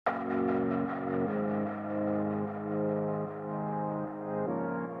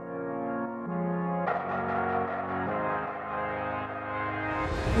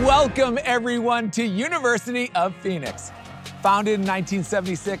Welcome everyone to University of Phoenix. Founded in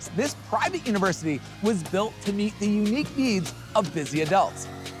 1976, this private university was built to meet the unique needs of busy adults.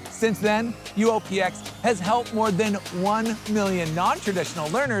 Since then, UOPX has helped more than 1 million non-traditional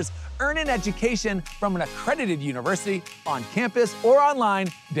learners earn an education from an accredited university on campus or online,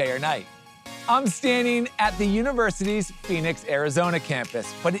 day or night. I'm standing at the university's Phoenix, Arizona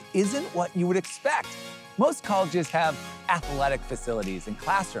campus, but it isn't what you would expect. Most colleges have athletic facilities and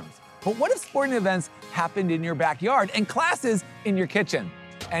classrooms, but what if sporting events happened in your backyard and classes in your kitchen?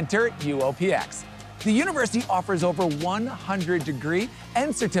 Enter UOPX. The university offers over 100 degree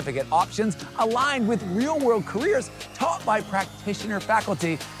and certificate options aligned with real-world careers taught by practitioner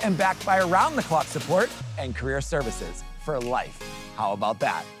faculty and backed by around-the-clock support and career services for life. How about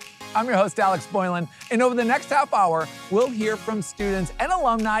that? I'm your host, Alex Boylan, and over the next half hour, we'll hear from students and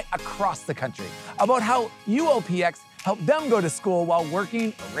alumni across the country about how UOPX helped them go to school while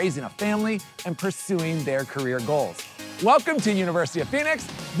working, raising a family, and pursuing their career goals. Welcome to University of Phoenix.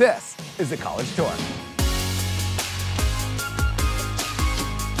 This is the College Tour.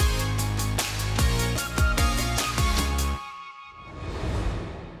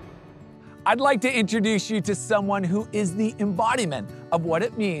 I'd like to introduce you to someone who is the embodiment of what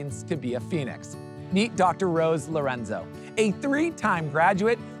it means to be a Phoenix. Meet Dr. Rose Lorenzo, a 3-time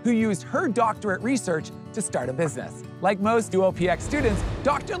graduate who used her doctorate research to start a business. Like most UOPX students,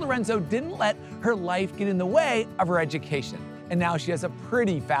 Dr. Lorenzo didn't let her life get in the way of her education. And now she has a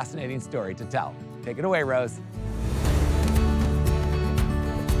pretty fascinating story to tell. Take it away, Rose.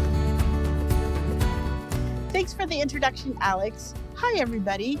 Thanks for the introduction, Alex. Hi,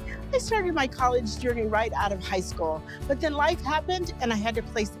 everybody. I started my college journey right out of high school, but then life happened and I had to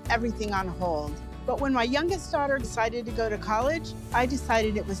place everything on hold. But when my youngest daughter decided to go to college, I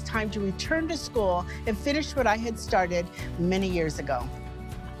decided it was time to return to school and finish what I had started many years ago.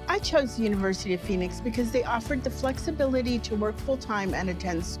 I chose the University of Phoenix because they offered the flexibility to work full-time and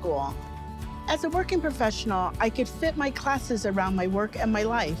attend school. As a working professional, I could fit my classes around my work and my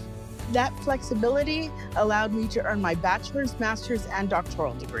life. That flexibility allowed me to earn my bachelor's, master's, and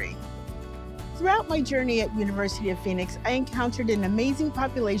doctoral degree. Throughout my journey at University of Phoenix, I encountered an amazing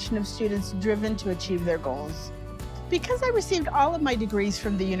population of students driven to achieve their goals. Because I received all of my degrees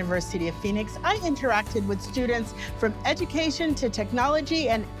from the University of Phoenix, I interacted with students from education to technology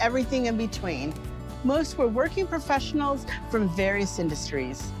and everything in between. Most were working professionals from various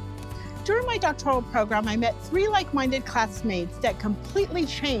industries. During my doctoral program, I met 3 like-minded classmates that completely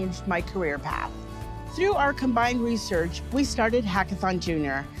changed my career path. Through our combined research, we started Hackathon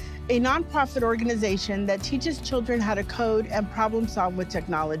Junior, a nonprofit organization that teaches children how to code and problem solve with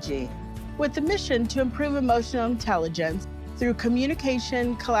technology, with the mission to improve emotional intelligence through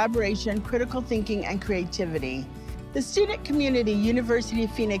communication, collaboration, critical thinking, and creativity. The student community University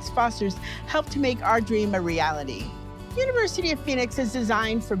of Phoenix fosters helped to make our dream a reality. University of Phoenix is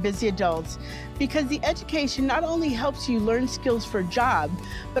designed for busy adults because the education not only helps you learn skills for a job,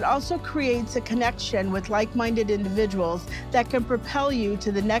 but also creates a connection with like-minded individuals that can propel you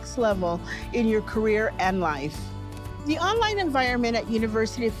to the next level in your career and life. The online environment at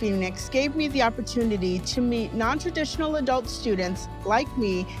University of Phoenix gave me the opportunity to meet non-traditional adult students like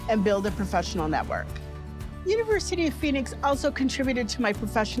me and build a professional network. University of Phoenix also contributed to my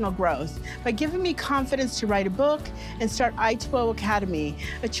professional growth by giving me confidence to write a book and start I2O Academy,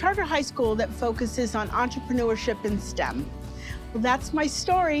 a charter high school that focuses on entrepreneurship in STEM. Well, that's my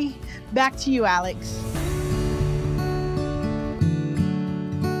story. Back to you, Alex.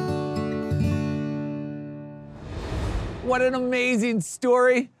 What an amazing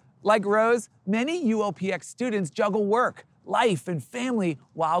story. Like Rose, many UOPX students juggle work, life, and family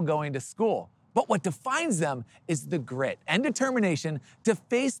while going to school. But what defines them is the grit and determination to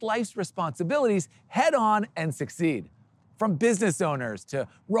face life's responsibilities head on and succeed. From business owners to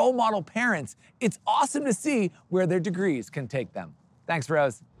role model parents, it's awesome to see where their degrees can take them. Thanks,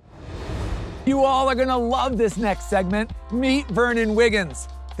 Rose. You all are gonna love this next segment. Meet Vernon Wiggins.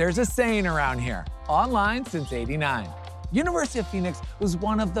 There's a saying around here, online since '89. University of Phoenix was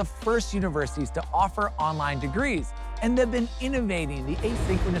one of the first universities to offer online degrees, and they've been innovating the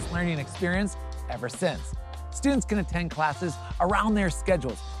asynchronous learning experience ever since. Students can attend classes around their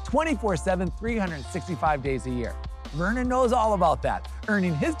schedules, 24/7, 365 days a year. Vernon knows all about that,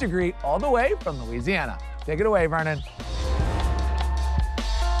 earning his degree all the way from Louisiana. Take it away, Vernon.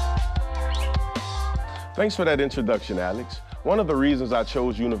 Thanks for that introduction, Alex. One of the reasons I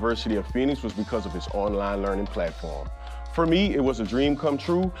chose University of Phoenix was because of its online learning platform. For me, it was a dream come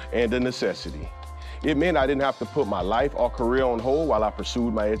true and a necessity. It meant I didn't have to put my life or career on hold while I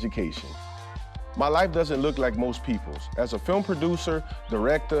pursued my education. My life doesn't look like most people's. As a film producer,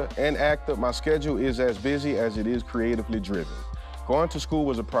 director, and actor, my schedule is as busy as it is creatively driven. Going to school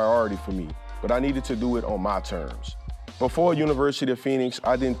was a priority for me, but I needed to do it on my terms. Before University of Phoenix,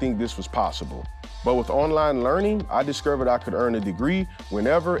 I didn't think this was possible. But with online learning, I discovered I could earn a degree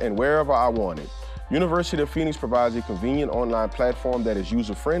whenever and wherever I wanted. University of Phoenix provides a convenient online platform that is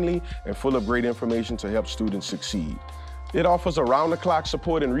user-friendly and full of great information to help students succeed. It offers around-the-clock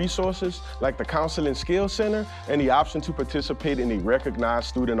support and resources like the Counseling Skills Center and the option to participate in a recognized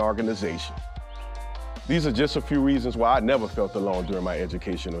student organization. These are just a few reasons why I never felt alone during my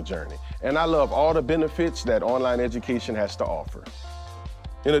educational journey, and I love all the benefits that online education has to offer.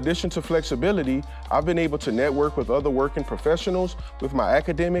 In addition to flexibility, I've been able to network with other working professionals with my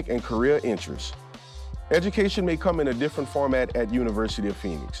academic and career interests. Education may come in a different format at University of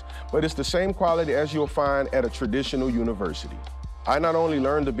Phoenix, but it's the same quality as you'll find at a traditional university. I not only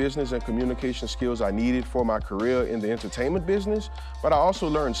learned the business and communication skills I needed for my career in the entertainment business, but I also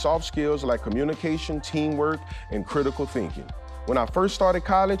learned soft skills like communication, teamwork, and critical thinking. When I first started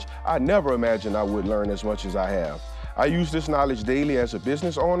college, I never imagined I would learn as much as I have. I use this knowledge daily as a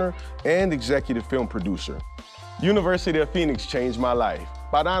business owner and executive film producer. University of Phoenix changed my life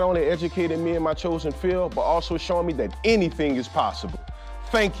by not only educating me in my chosen field, but also showing me that anything is possible.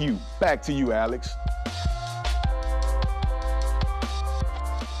 Thank you. Back to you, Alex.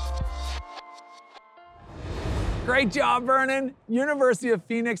 Great job, Vernon. University of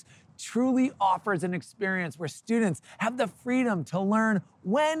Phoenix truly offers an experience where students have the freedom to learn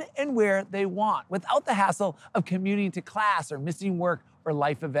when and where they want without the hassle of commuting to class or missing work or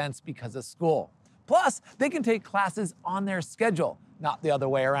life events because of school. Plus, they can take classes on their schedule, not the other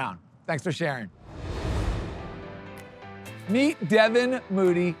way around. Thanks for sharing. Meet Devon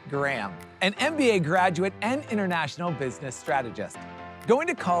Moody-Graham, an MBA graduate and international business strategist. Going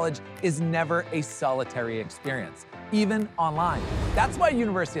to college is never a solitary experience, even online. That's why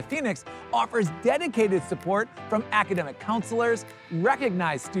University of Phoenix offers dedicated support from academic counselors,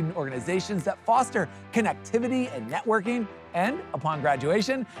 recognized student organizations that foster connectivity and networking, and upon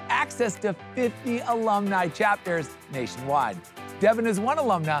graduation, access to 50 alumni chapters nationwide. Devon is one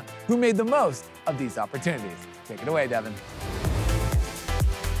alumna who made the most of these opportunities. Take it away, Devon.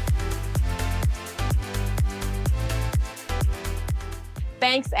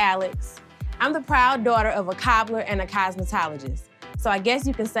 Thanks, Alex. I'm the proud daughter of a cobbler and a cosmetologist, so I guess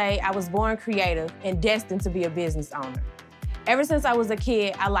you can say I was born creative and destined to be a business owner. Ever since I was a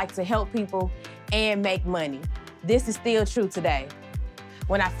kid, I like to help people and make money. This is still true today.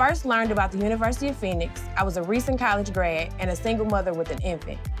 When I first learned about the University of Phoenix, I was a recent college grad and a single mother with an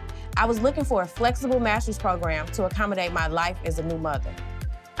infant. I was looking for a flexible master's program to accommodate my life as a new mother.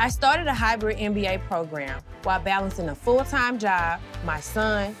 I started a hybrid MBA program while balancing a full-time job, my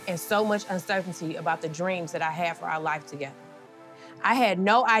son, and so much uncertainty about the dreams that I had for our life together. I had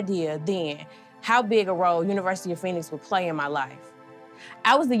no idea then how big a role University of Phoenix would play in my life.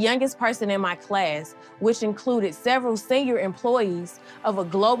 I was the youngest person in my class, which included several senior employees of a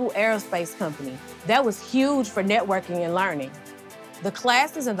global aerospace company. That was huge for networking and learning. The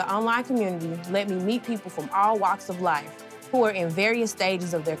classes and the online community let me meet people from all walks of life who are in various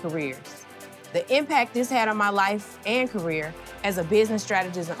stages of their careers. The impact this had on my life and career as a business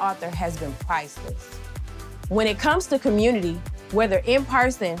strategist and author has been priceless. When it comes to community, whether in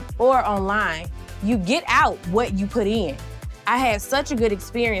person or online, you get out what you put in. I had such a good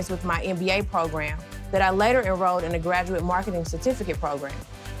experience with my MBA program that I later enrolled in a graduate marketing certificate program,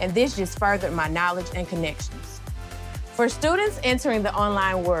 and this just furthered my knowledge and connections. For students entering the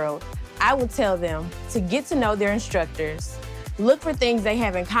online world, I would tell them to get to know their instructors, look for things they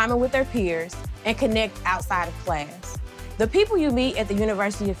have in common with their peers, and connect outside of class. The people you meet at the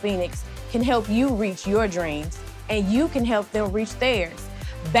University of Phoenix can help you reach your dreams, and you can help them reach theirs.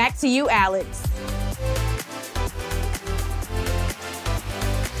 Back to you, Alex.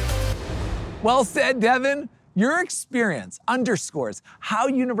 Well said, Devon. Your experience underscores how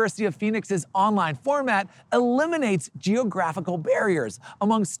University of Phoenix's online format eliminates geographical barriers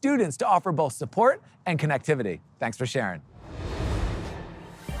among students to offer both support and connectivity. Thanks for sharing.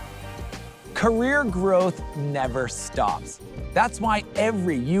 Career growth never stops. That's why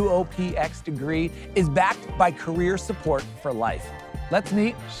every UOPX degree is backed by career support for life. Let's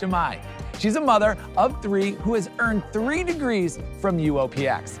meet Shammai. She's a mother of 3 who has earned 3 degrees from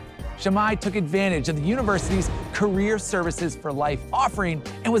UOPX. Shammai took advantage of the university's Career Services for Life offering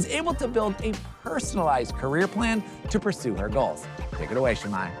and was able to build a personalized career plan to pursue her goals. Take it away,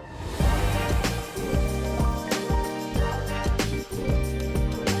 Shammai.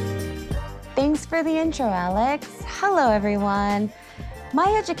 Thanks for the intro, Alex. Hello, everyone. My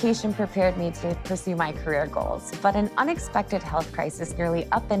education prepared me to pursue my career goals, but an unexpected health crisis nearly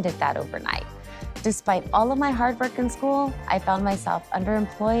upended that overnight. Despite all of my hard work in school, I found myself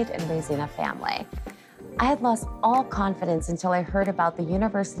underemployed and raising a family. I had lost all confidence until I heard about the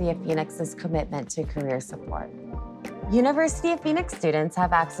University of Phoenix's commitment to career support. University of Phoenix students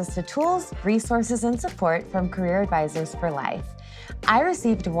have access to tools, resources, and support from career advisors for life. I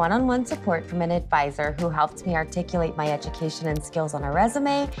received one-on-one support from an advisor who helped me articulate my education and skills on a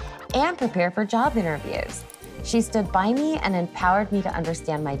resume and prepare for job interviews. She stood by me and empowered me to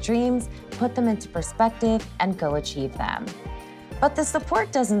understand my dreams, put them into perspective, and go achieve them. But the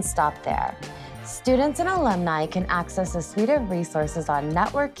support doesn't stop there. Students and alumni can access a suite of resources on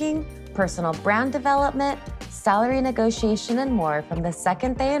networking, personal brand development, salary negotiation, and more from the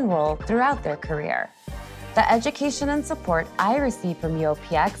second they enroll throughout their career. The education and support I received from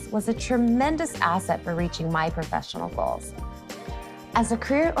UOPX was a tremendous asset for reaching my professional goals. As a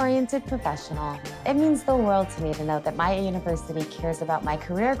career-oriented professional, it means the world to me to know that my university cares about my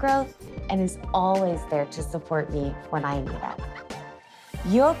career growth and is always there to support me when I need it.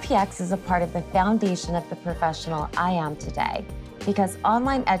 UOPX is a part of the foundation of the professional I am today because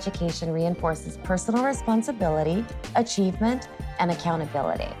online education reinforces personal responsibility, achievement, and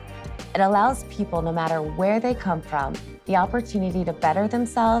accountability. It allows people, no matter where they come from, the opportunity to better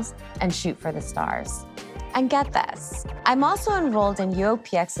themselves and shoot for the stars. And get this, I'm also enrolled in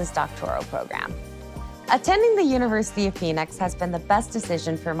UOPX's doctoral program. Attending the University of Phoenix has been the best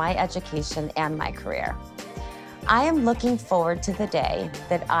decision for my education and my career. I am looking forward to the day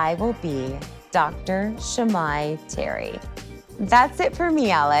that I will be Dr. Shammai Terry. That's it for me,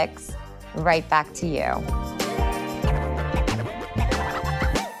 Alex. Right back to you.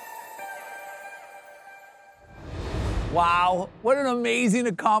 Wow, what an amazing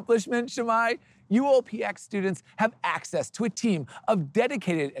accomplishment, Shammai. UOPX students have access to a team of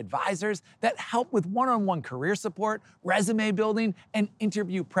dedicated advisors that help with one-on-one career support, resume building, and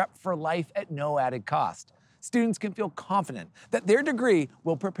interview prep for life at no added cost. Students can feel confident that their degree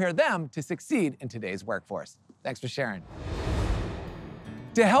will prepare them to succeed in today's workforce. Thanks for sharing.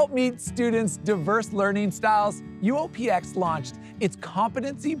 To help meet students' diverse learning styles, UOPX launched its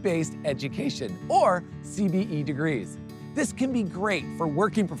competency-based education, or CBE degrees. This can be great for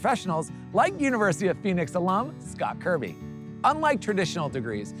working professionals like University of Phoenix alum Scott Kirby. Unlike traditional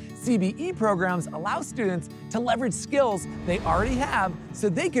degrees, CBE programs allow students to leverage skills they already have so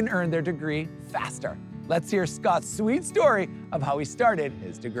they can earn their degree faster. Let's hear Scott's sweet story of how he started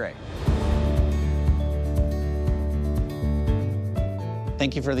his degree.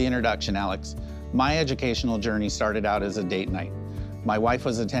 Thank you for the introduction, Alex. My educational journey started out as a date night. My wife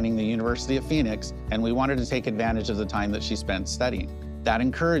was attending the University of Phoenix, and we wanted to take advantage of the time that she spent studying. That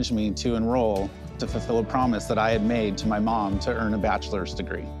encouraged me to enroll to fulfill a promise that I had made to my mom to earn a bachelor's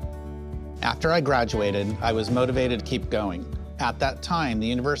degree. After I graduated, I was motivated to keep going. At that time, the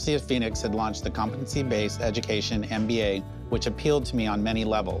University of Phoenix had launched the competency-based education MBA, which appealed to me on many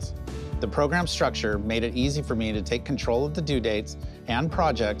levels. The program structure made it easy for me to take control of the due dates and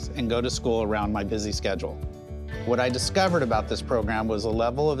projects and go to school around my busy schedule. What I discovered about this program was a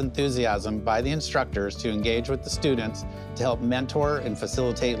level of enthusiasm by the instructors to engage with the students to help mentor and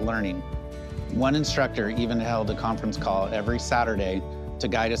facilitate learning. One instructor even held a conference call every Saturday to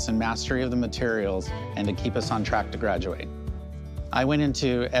guide us in mastery of the materials and to keep us on track to graduate. I went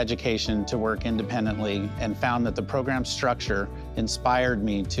into education to work independently and found that the program structure inspired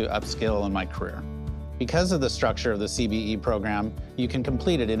me to upskill in my career. Because of the structure of the CBE program, you can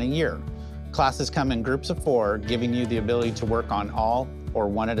complete it in a year. Classes come in groups of 4, giving you the ability to work on all or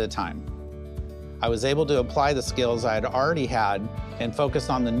one at a time. I was able to apply the skills I had already had and focus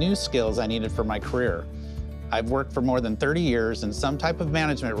on the new skills I needed for my career. I've worked for more than 30 years in some type of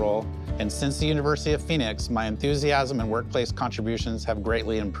management role, and since the University of Phoenix, my enthusiasm and workplace contributions have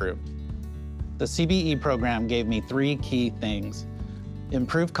greatly improved. The CBE program gave me 3 key things: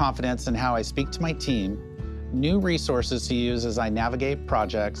 improved confidence in how I speak to my team, new resources to use as I navigate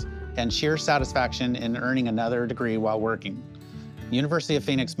projects, and sheer satisfaction in earning another degree while working. University of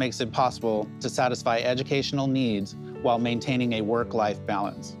Phoenix makes it possible to satisfy educational needs while maintaining a work-life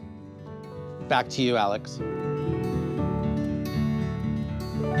balance. Back to you, Alex.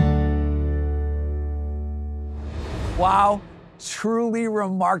 Wow, truly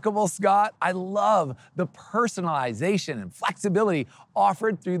remarkable, Scott. I love the personalization and flexibility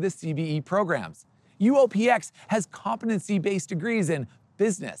offered through the CBE programs. UOPX has competency-based degrees in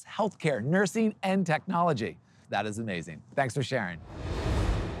business, healthcare, nursing, and technology. That is amazing. Thanks for sharing.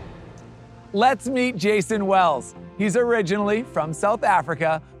 Let's meet Jason Wells. He's originally from South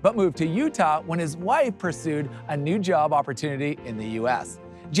Africa, but moved to Utah when his wife pursued a new job opportunity in the US.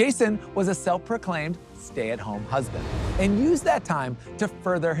 Jason was a self-proclaimed stay-at-home husband and used that time to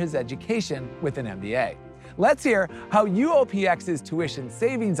further his education with an MBA. Let's hear how UOPX's tuition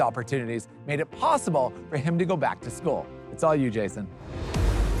savings opportunities made it possible for him to go back to school. It's all you, Jason.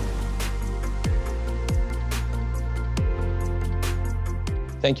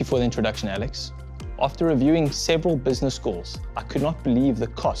 Thank you for the introduction, Alex. After reviewing several business schools, I could not believe the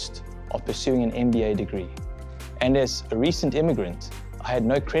cost of pursuing an MBA degree. And as a recent immigrant, I had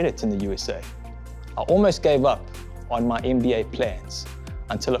no credit in the USA. I almost gave up on my MBA plans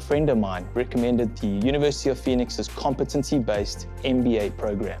until a friend of mine recommended the University of Phoenix's competency-based MBA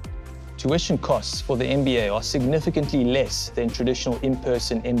program. Tuition costs for the MBA are significantly less than traditional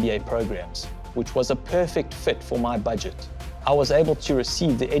in-person MBA programs, which was a perfect fit for my budget. I was able to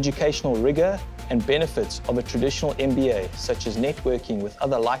receive the educational rigor and benefits of a traditional MBA, such as networking with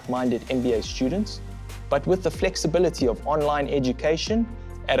other like-minded MBA students, but with the flexibility of online education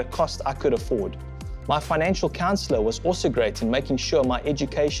at a cost I could afford. My financial counselor was also great in making sure my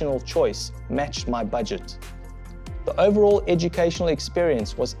educational choice matched my budget. The overall educational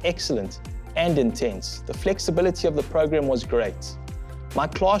experience was excellent and intense. The flexibility of the program was great. My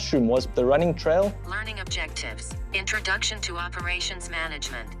classroom was the running trail. Learning objectives. Introduction to Operations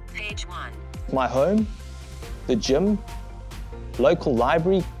Management. Page 1. My home, the gym, local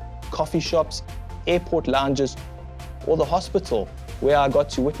library, coffee shops, airport lounges, or the hospital where I got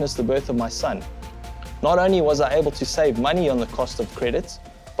to witness the birth of my son. Not only was I able to save money on the cost of credits,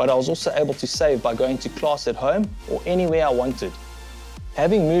 but I was also able to save by going to class at home or anywhere I wanted.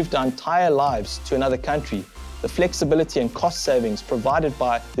 Having moved our entire lives to another country, the flexibility and cost savings provided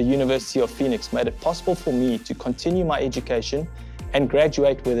by the University of Phoenix made it possible for me to continue my education and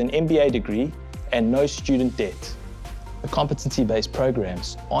graduate with an MBA degree and no student debt. The competency-based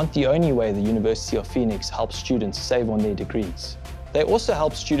programs aren't the only way the University of Phoenix helps students save on their degrees. They also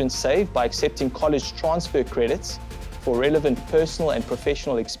help students save by accepting college transfer credits for relevant personal and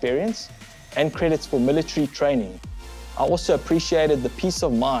professional experience and credits for military training. I also appreciated the peace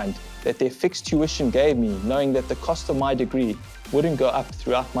of mind that their fixed tuition gave me, knowing that the cost of my degree wouldn't go up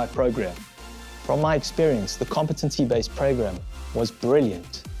throughout my program. From my experience, the competency-based program was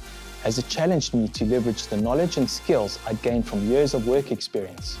brilliant, as it challenged me to leverage the knowledge and skills I'd gained from years of work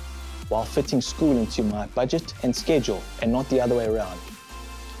experience, while fitting school into my budget and schedule, and not the other way around.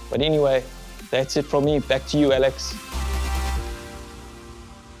 But anyway, that's it from me. Back to you, Alex.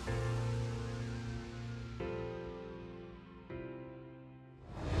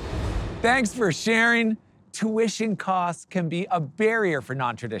 Thanks for sharing. Tuition costs can be a barrier for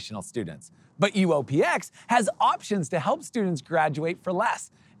non-traditional students, but UOPX has options to help students graduate for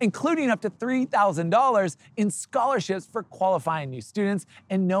less, including up to $3,000 in scholarships for qualifying new students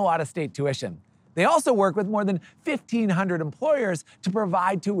and no out-of-state tuition. They also work with more than 1,500 employers to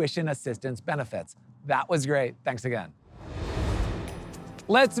provide tuition assistance benefits. That was great. Thanks again.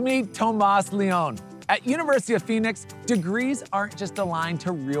 Let's meet Tomas Leon. At University of Phoenix, degrees aren't just aligned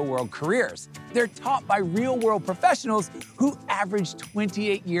to real-world careers. They're taught by real-world professionals who average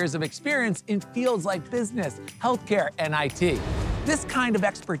 28 years of experience in fields like business, healthcare, and IT. This kind of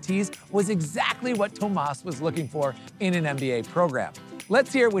expertise was exactly what Tomas was looking for in an MBA program.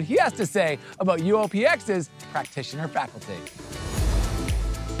 Let's hear what he has to say about UOPX's practitioner faculty.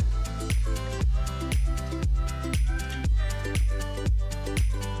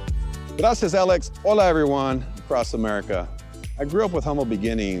 Gracias, Alex. Hola, everyone across America. I grew up with humble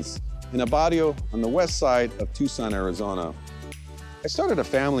beginnings in a barrio on the west side of Tucson, Arizona. I started a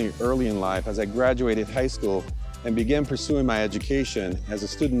family early in life as I graduated high school and began pursuing my education as a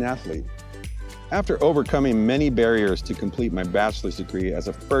student athlete. After overcoming many barriers to complete my bachelor's degree as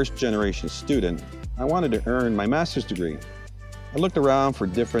a first-generation student, I wanted to earn my master's degree. I looked around for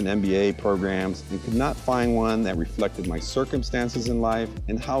different MBA programs and could not find one that reflected my circumstances in life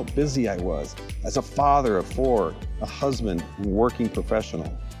and how busy I was as a father of 4, a husband, and working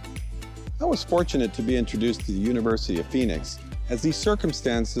professional. I was fortunate to be introduced to the University of Phoenix, as these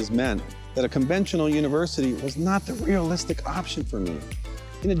circumstances meant that a conventional university was not the realistic option for me.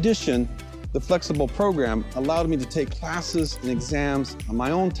 In addition, the flexible program allowed me to take classes and exams on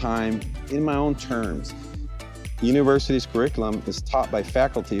my own time, in my own terms. The university's curriculum is taught by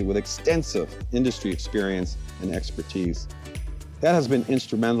faculty with extensive industry experience and expertise. That has been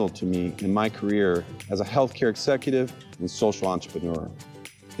instrumental to me in my career as a healthcare executive and social entrepreneur.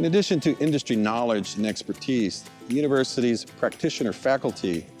 In addition to industry knowledge and expertise, the university's practitioner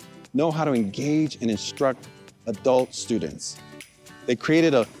faculty know how to engage and instruct adult students. They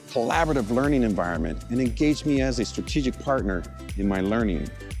created a collaborative learning environment and engaged me as a strategic partner in my learning.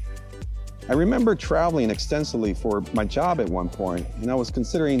 I remember traveling extensively for my job at one point, and I was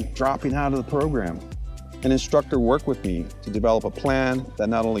considering dropping out of the program. An instructor worked with me to develop a plan that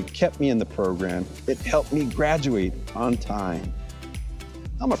not only kept me in the program, it helped me graduate on time.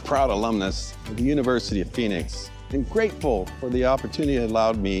 I'm a proud alumnus of the University of Phoenix and grateful for the opportunity it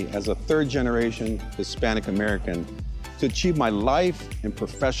allowed me as a third-generation Hispanic American to achieve my life and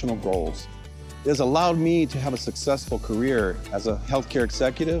professional goals. It has allowed me to have a successful career as a healthcare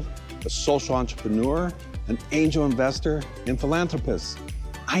executive, a social entrepreneur, an angel investor, and philanthropist.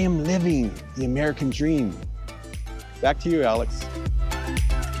 I am living the American dream. Back to you, Alex.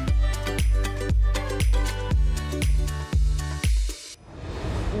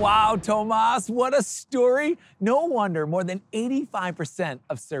 Wow, Tomas, what a story. No wonder more than 85%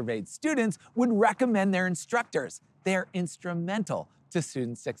 of surveyed students would recommend their instructors. They're instrumental to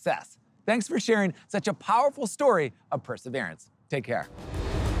student success. Thanks for sharing such a powerful story of perseverance. Take care.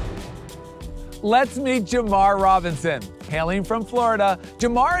 Let's meet Jahmar Robinson. Hailing from Florida,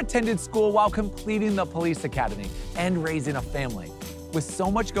 Jahmar attended school while completing the police academy and raising a family. With so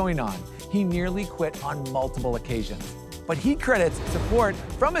much going on, he nearly quit on multiple occasions. But he credits support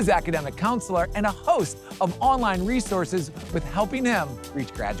from his academic counselor and a host of online resources with helping him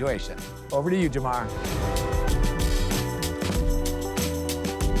reach graduation. Over to you, Jahmar.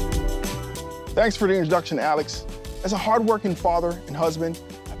 Thanks for the introduction, Alex. As a hardworking father and husband,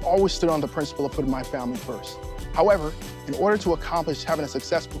 I've always stood on the principle of putting my family first. However, in order to accomplish having a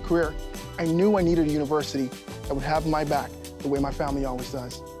successful career, I knew I needed a university that would have my back the way my family always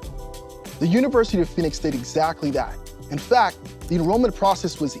does. The University of Phoenix did exactly that. In fact, the enrollment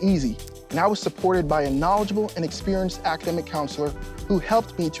process was easy, and I was supported by a knowledgeable and experienced academic counselor who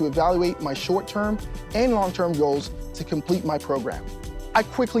helped me to evaluate my short-term and long-term goals to complete my program. I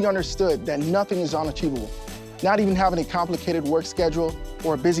quickly understood that nothing is unachievable, not even having a complicated work schedule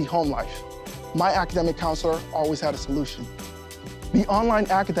or a busy home life. My academic counselor always had a solution. The online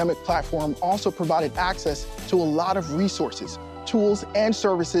academic platform also provided access to a lot of resources, tools, and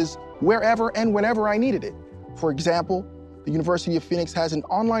services wherever and whenever I needed it. For example, the University of Phoenix has an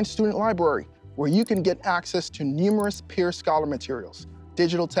online student library where you can get access to numerous peer scholar materials,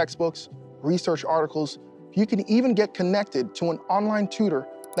 digital textbooks, research articles. You can even get connected to an online tutor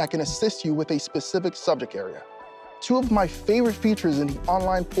that can assist you with a specific subject area. Two of my favorite features in the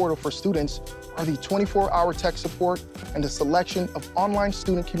online portal for students are the 24-hour tech support and the selection of online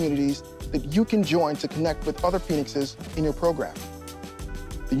student communities that you can join to connect with other Phoenixes in your program.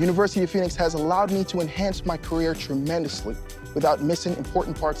 The University of Phoenix has allowed me to enhance my career tremendously without missing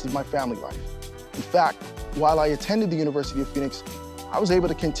important parts of my family life. In fact, while I attended the University of Phoenix, I was able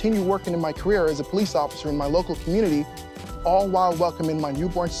to continue working in my career as a police officer in my local community, all while welcoming my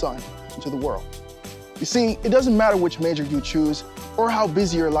newborn son into the world. You see, it doesn't matter which major you choose or how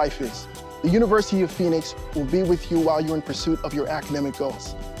busy your life is. The University of Phoenix will be with you while you're in pursuit of your academic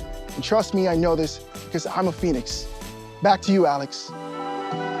goals. And trust me, I know this because I'm a Phoenix. Back to you, Alex.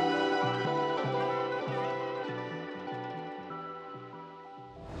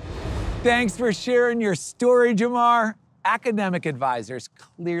 Thanks for sharing your story, Jahmar. Academic advisors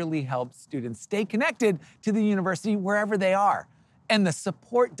clearly help students stay connected to the university wherever they are. And the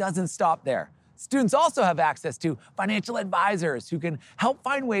support doesn't stop there. Students also have access to financial advisors who can help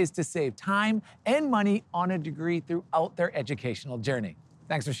find ways to save time and money on a degree throughout their educational journey.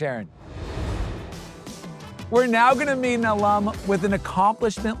 Thanks for sharing. We're now going to meet an alum with an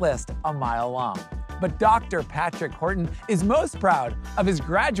accomplishment list a mile long. But Dr. Patrick Horton is most proud of his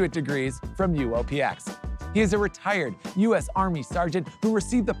graduate degrees from UOPX. He is a retired U.S. Army sergeant who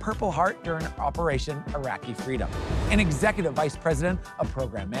received the Purple Heart during Operation Iraqi Freedom, an executive vice president of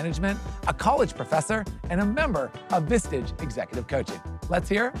program management, a college professor, and a member of Vistage Executive Coaching. Let's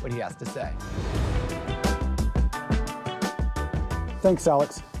hear what he has to say. Thanks,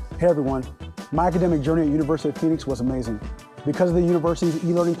 Alex. Hey, everyone. My academic journey at University of Phoenix was amazing. Because of the university's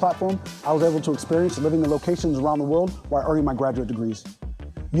e-learning platform, I was able to experience living in locations around the world while earning my graduate degrees.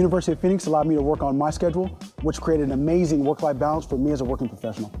 University of Phoenix allowed me to work on my schedule, which created an amazing work-life balance for me as a working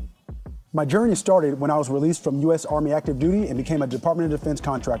professional. My journey started when I was released from U.S. Army active duty and became a Department of Defense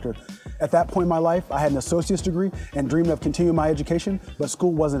contractor. At that point in my life, I had an associate's degree and dreamed of continuing my education, but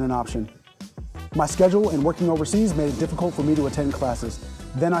school wasn't an option. My schedule and working overseas made it difficult for me to attend classes.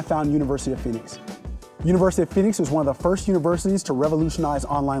 Then I found University of Phoenix. University of Phoenix was one of the first universities to revolutionize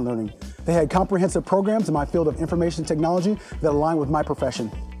online learning. They had comprehensive programs in my field of information technology that aligned with my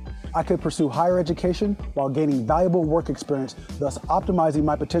profession. I could pursue higher education while gaining valuable work experience, thus optimizing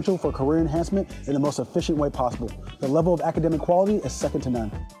my potential for career enhancement in the most efficient way possible. The level of academic quality is second to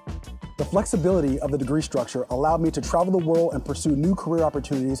none. The flexibility of the degree structure allowed me to travel the world and pursue new career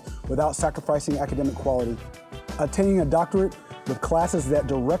opportunities without sacrificing academic quality. Attaining a doctorate with classes that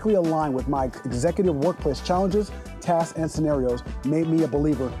directly align with my executive workplace challenges, tasks, and scenarios made me a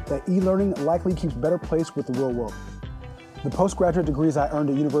believer that e-learning likely keeps better pace with the real world. The postgraduate degrees I earned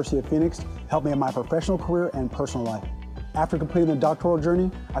at University of Phoenix helped me in my professional career and personal life. After completing the doctoral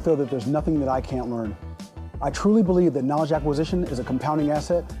journey, I feel that there's nothing that I can't learn. I truly believe that knowledge acquisition is a compounding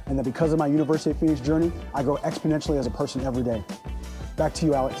asset and that because of my University of Phoenix journey, I grow exponentially as a person every day. Back to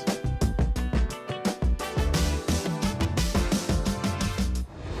you, Alex.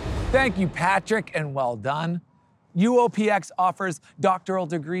 Thank you, Patrick, and well done. UOPX offers doctoral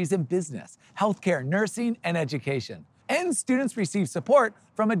degrees in business, healthcare, nursing, and education. And students receive support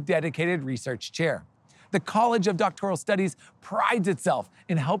from a dedicated research chair. The College of Doctoral Studies prides itself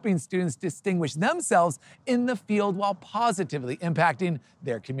in helping students distinguish themselves in the field while positively impacting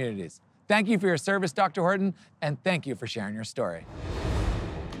their communities. Thank you for your service, Dr. Horton, and thank you for sharing your story.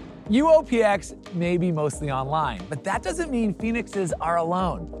 UOPX may be mostly online, but that doesn't mean Phoenixes are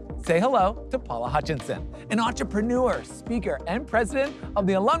alone. Say hello to Paula Hutchinson, an entrepreneur, speaker, and president of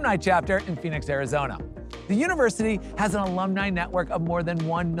the Alumni chapter in Phoenix, Arizona. The university has an alumni network of more than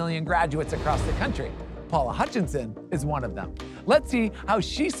 1 million graduates across the country. Paula Hutchinson is one of them. Let's see how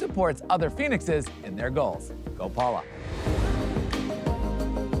she supports other Phoenixes in their goals. Go, Paula.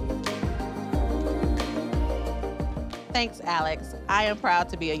 Thanks, Alex. I am proud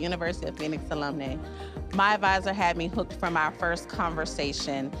to be a University of Phoenix alumni. My advisor had me hooked from our first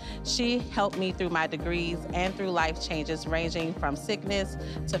conversation. She helped me through my degrees and through life changes ranging from sickness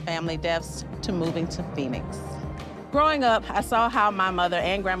to family deaths to moving to Phoenix. Growing up, I saw how my mother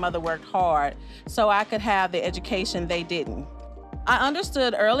and grandmother worked hard so I could have the education they didn't. I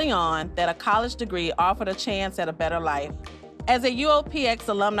understood early on that a college degree offered a chance at a better life. As a UOPX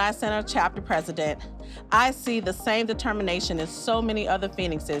Alumni Center chapter president, I see the same determination as so many other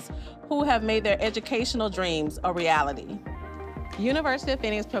Phoenixes who have made their educational dreams a reality. University of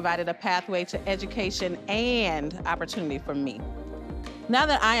Phoenix provided a pathway to education and opportunity for me. Now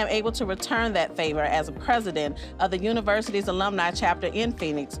that I am able to return that favor as a president of the university's alumni chapter in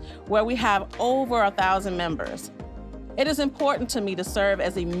Phoenix, where we have over 1,000 members, it is important to me to serve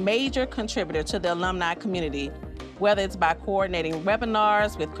as a major contributor to the alumni community, whether it's by coordinating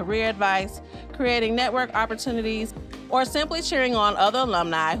webinars with career advice, creating network opportunities, or simply cheering on other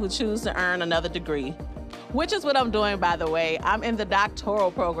alumni who choose to earn another degree, which is what I'm doing, by the way. I'm in the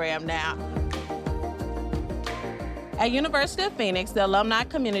doctoral program now. At University of Phoenix, the alumni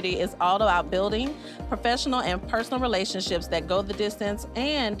community is all about building professional and personal relationships that go the distance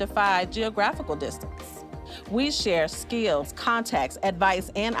and defy geographical distance. We share skills, contacts, advice,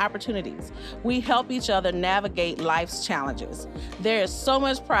 and opportunities. We help each other navigate life's challenges. There is so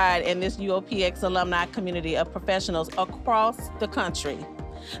much pride in this UOPX alumni community of professionals across the country.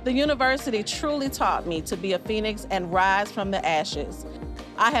 The university truly taught me to be a phoenix and rise from the ashes.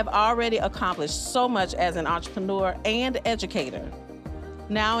 I have already accomplished so much as an entrepreneur and educator.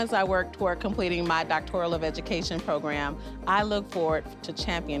 Now, as I work toward completing my Doctoral of Education program, I look forward to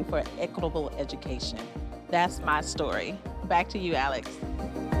champion for equitable education. That's my story. Back to you, Alex.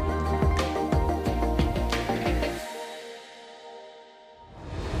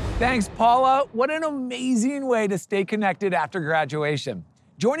 Thanks, Paula. What an amazing way to stay connected after graduation.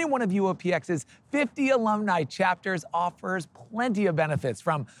 Joining one of UOPX's 50 alumni chapters offers plenty of benefits,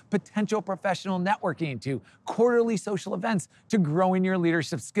 from potential professional networking to quarterly social events to growing your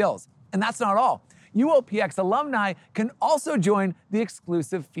leadership skills. And that's not all. UOPX alumni can also join the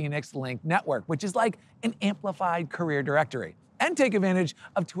exclusive Phoenix Link Network, which is like an amplified career directory, and take advantage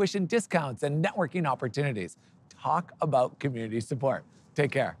of tuition discounts and networking opportunities. Talk about community support.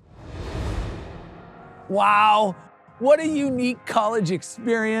 Take care. Wow, what a unique college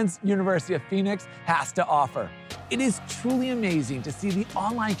experience University of Phoenix has to offer. It is truly amazing to see the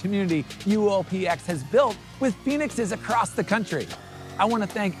online community UOPX has built with Phoenixes across the country. I want to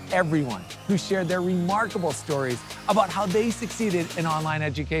thank everyone who shared their remarkable stories about how they succeeded in online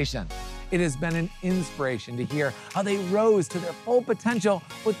education. It has been an inspiration to hear how they rose to their full potential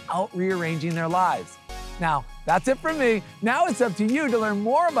without rearranging their lives. Now, that's it from me. Now it's up to you to learn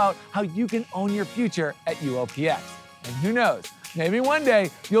more about how you can own your future at UOPX. And who knows, maybe one day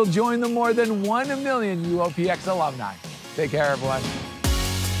you'll join the more than 1 million UOPX alumni. Take care, everyone.